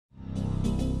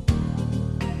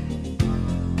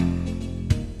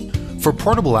For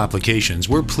portable applications,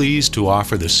 we're pleased to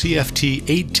offer the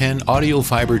CFT-810 audio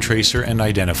fiber tracer and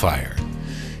identifier.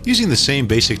 Using the same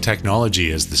basic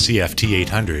technology as the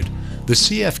CFT-800, the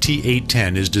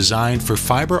CFT-810 is designed for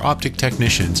fiber optic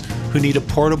technicians who need a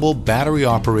portable,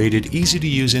 battery-operated,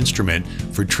 easy-to-use instrument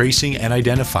for tracing and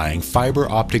identifying fiber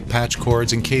optic patch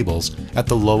cords and cables at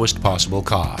the lowest possible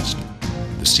cost.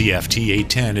 The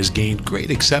CFT-810 has gained great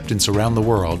acceptance around the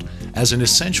world as an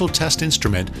essential test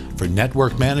instrument for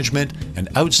network management and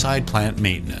outside plant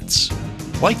maintenance.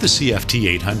 Like the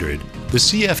CFT-800, the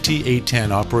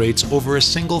CFT-810 operates over a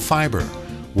single fiber,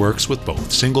 works with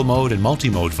both single-mode and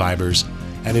multi-mode fibers,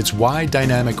 and its wide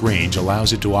dynamic range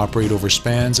allows it to operate over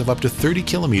spans of up to 30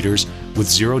 kilometers with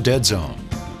zero dead zone.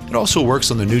 It also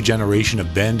works on the new generation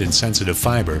of bend and sensitive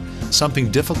fiber,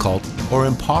 something difficult or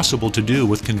impossible to do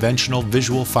with conventional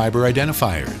visual fiber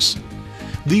identifiers.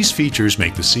 These features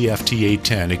make the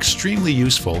CFT-810 extremely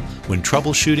useful when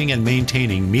troubleshooting and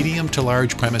maintaining medium to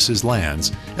large premises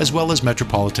LANs, as well as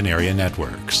metropolitan area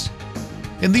networks.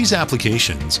 In these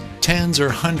applications, tens or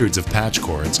hundreds of patch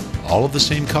cords, all of the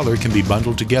same color, can be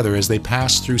bundled together as they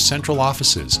pass through central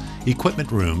offices,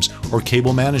 equipment rooms, or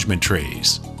cable management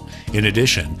trays. In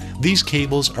addition, these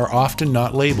cables are often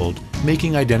not labeled,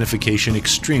 making identification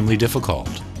extremely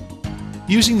difficult.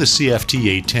 Using the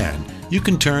CFT-810, you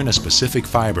can turn a specific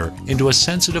fiber into a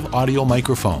sensitive audio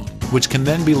microphone, which can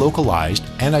then be localized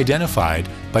and identified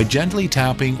by gently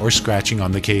tapping or scratching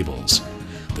on the cables.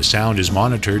 The sound is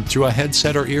monitored through a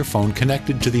headset or earphone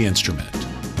connected to the instrument.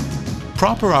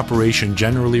 Proper operation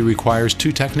generally requires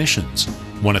two technicians,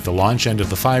 one at the launch end of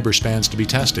the fiber spans to be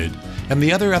tested, and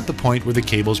the other at the point where the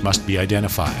cables must be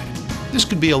identified. This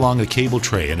could be along a cable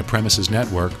tray in a premises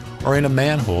network or in a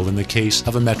manhole in the case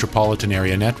of a metropolitan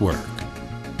area network.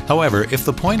 However, if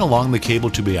the point along the cable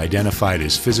to be identified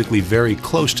is physically very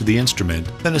close to the instrument,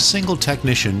 then a single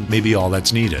technician may be all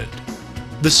that's needed.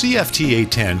 The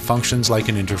CFT-810 functions like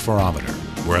an interferometer,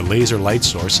 where a laser light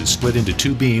source is split into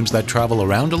two beams that travel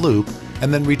around a loop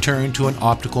and then return to an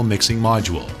optical mixing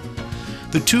module.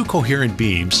 The two coherent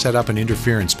beams set up an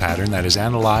interference pattern that is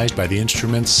analyzed by the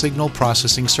instrument's signal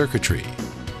processing circuitry.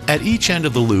 At each end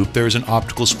of the loop there is an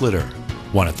optical splitter,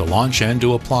 one at the launch end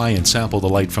to apply and sample the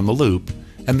light from the loop,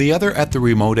 and the other at the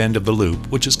remote end of the loop,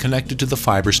 which is connected to the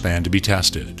fiber span to be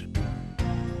tested.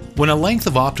 When a length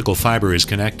of optical fiber is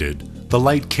connected, the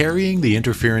light carrying the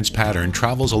interference pattern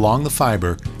travels along the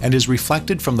fiber and is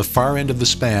reflected from the far end of the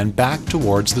span back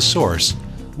towards the source,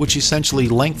 which essentially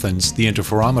lengthens the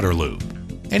interferometer loop.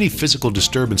 Any physical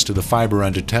disturbance to the fiber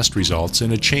under test results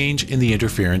in a change in the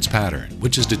interference pattern,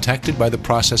 which is detected by the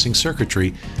processing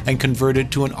circuitry and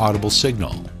converted to an audible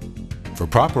signal. For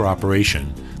proper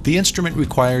operation, the instrument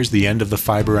requires the end of the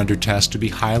fiber under test to be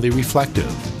highly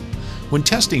reflective. When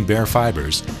testing bare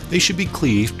fibers, they should be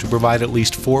cleaved to provide at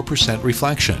least 4%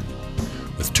 reflection.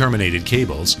 With terminated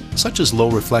cables, such as low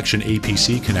reflection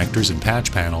APC connectors and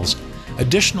patch panels,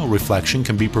 additional reflection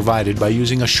can be provided by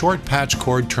using a short patch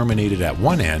cord terminated at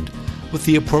one end with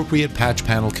the appropriate patch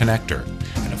panel connector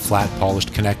and a flat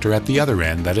polished connector at the other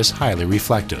end that is highly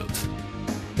reflective.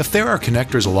 If there are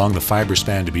connectors along the fiber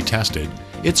span to be tested,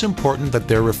 it's important that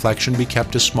their reflection be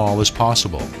kept as small as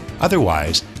possible.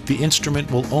 Otherwise, the instrument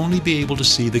will only be able to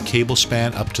see the cable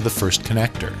span up to the first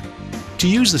connector. To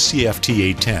use the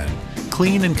CFT-810,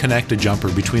 clean and connect a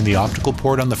jumper between the optical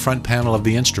port on the front panel of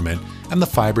the instrument and the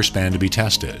fiber span to be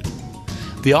tested.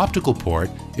 The optical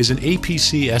port is an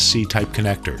APC-SC type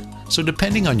connector, so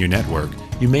depending on your network,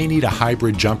 you may need a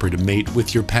hybrid jumper to mate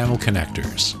with your panel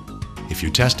connectors. If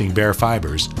you're testing bare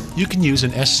fibers, you can use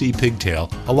an SC pigtail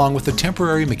along with a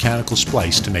temporary mechanical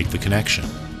splice to make the connection.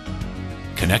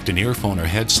 Connect an earphone or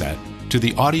headset to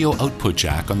the audio output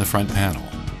jack on the front panel.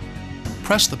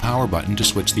 Press the power button to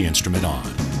switch the instrument on.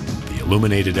 The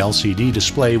illuminated LCD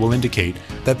display will indicate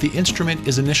that the instrument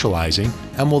is initializing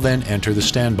and will then enter the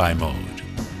standby mode.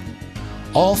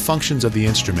 All functions of the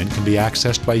instrument can be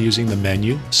accessed by using the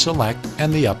menu, select,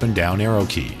 and the up and down arrow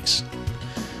keys.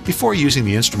 Before using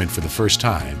the instrument for the first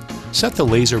time, set the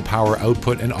laser power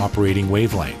output and operating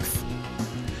wavelength.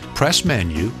 Press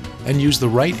Menu and use the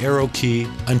right arrow key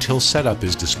until Setup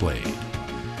is displayed.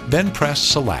 Then press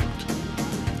Select.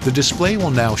 The display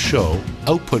will now show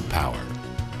Output Power.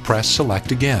 Press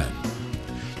Select again.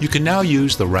 You can now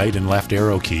use the right and left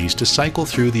arrow keys to cycle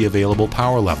through the available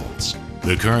power levels.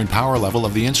 The current power level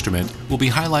of the instrument will be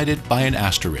highlighted by an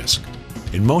asterisk.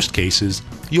 In most cases,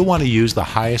 you'll want to use the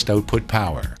highest output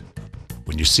power.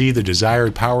 When you see the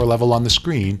desired power level on the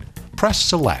screen, press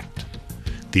Select.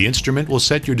 The instrument will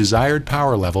set your desired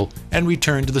power level and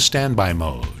return to the standby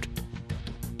mode.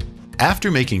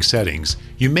 After making settings,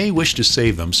 you may wish to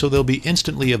save them so they'll be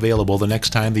instantly available the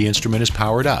next time the instrument is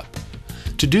powered up.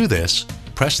 To do this,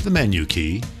 press the menu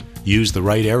key, use the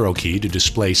right arrow key to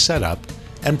display Setup,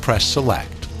 and press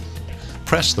Select.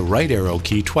 Press the right arrow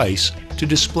key twice to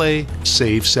display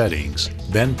Save Settings,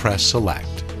 then press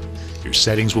Select. Your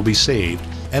settings will be saved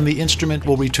and the instrument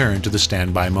will return to the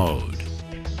standby mode.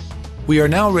 We are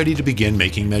now ready to begin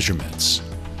making measurements.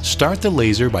 Start the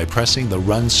laser by pressing the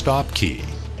Run Stop key.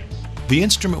 The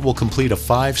instrument will complete a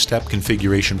 5-step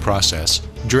configuration process,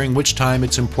 during which time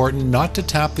it's important not to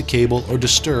tap the cable or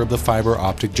disturb the fiber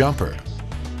optic jumper.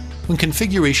 When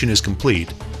configuration is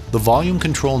complete, the volume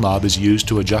control knob is used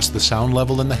to adjust the sound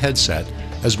level in the headset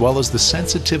as well as the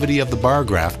sensitivity of the bar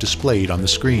graph displayed on the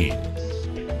screen.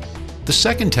 The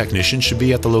second technician should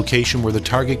be at the location where the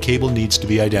target cable needs to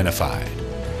be identified.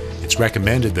 It's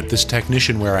recommended that this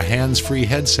technician wear a hands-free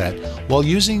headset while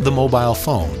using the mobile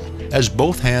phone, as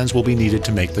both hands will be needed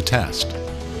to make the test.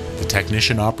 The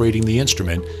technician operating the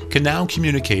instrument can now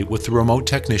communicate with the remote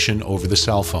technician over the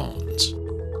cell phones.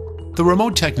 The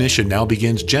remote technician now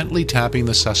begins gently tapping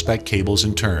the suspect cables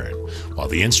in turn, while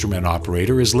the instrument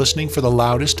operator is listening for the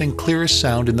loudest and clearest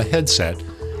sound in the headset,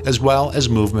 as well as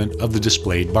movement of the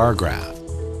displayed bar graph.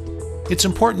 It's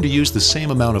important to use the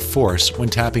same amount of force when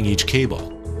tapping each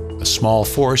cable. A small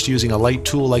force using a light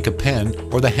tool like a pen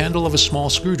or the handle of a small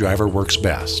screwdriver works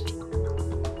best.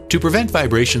 To prevent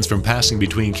vibrations from passing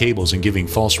between cables and giving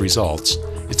false results,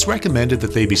 it's recommended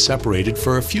that they be separated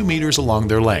for a few meters along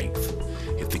their length.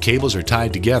 If the cables are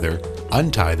tied together,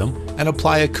 untie them and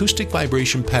apply acoustic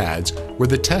vibration pads where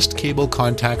the test cable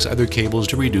contacts other cables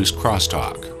to reduce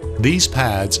crosstalk. These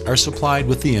pads are supplied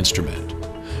with the instrument.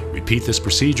 Repeat this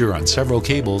procedure on several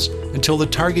cables until the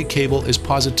target cable is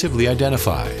positively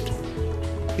identified.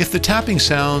 If the tapping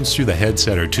sounds through the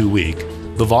headset are too weak,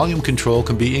 the volume control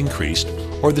can be increased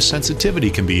or the sensitivity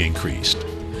can be increased.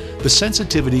 The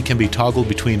sensitivity can be toggled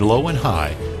between low and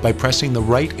high by pressing the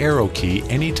right arrow key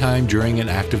anytime during an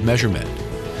active measurement.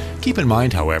 Keep in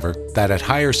mind, however, that at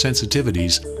higher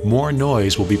sensitivities, more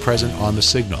noise will be present on the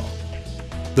signal.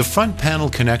 The front panel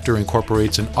connector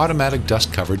incorporates an automatic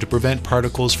dust cover to prevent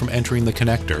particles from entering the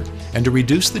connector and to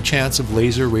reduce the chance of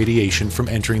laser radiation from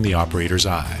entering the operator's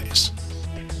eyes.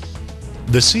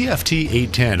 The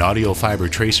CFT-810 audio fiber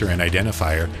tracer and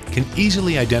identifier can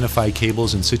easily identify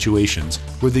cables in situations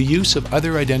where the use of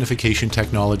other identification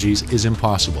technologies is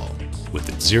impossible. With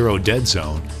its zero dead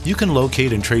zone, you can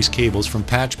locate and trace cables from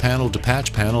patch panel to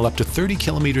patch panel up to 30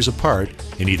 kilometers apart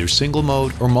in either single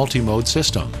mode or multi-mode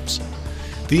systems.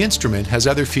 The instrument has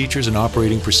other features and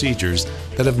operating procedures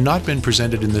that have not been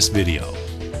presented in this video.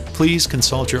 Please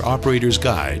consult your operator's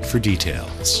guide for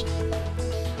details.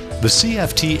 The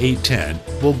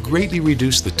CFT-810 will greatly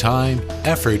reduce the time,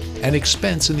 effort, and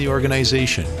expense in the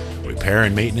organization, repair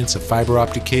and maintenance of fiber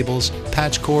optic cables,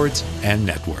 patch cords, and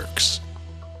networks.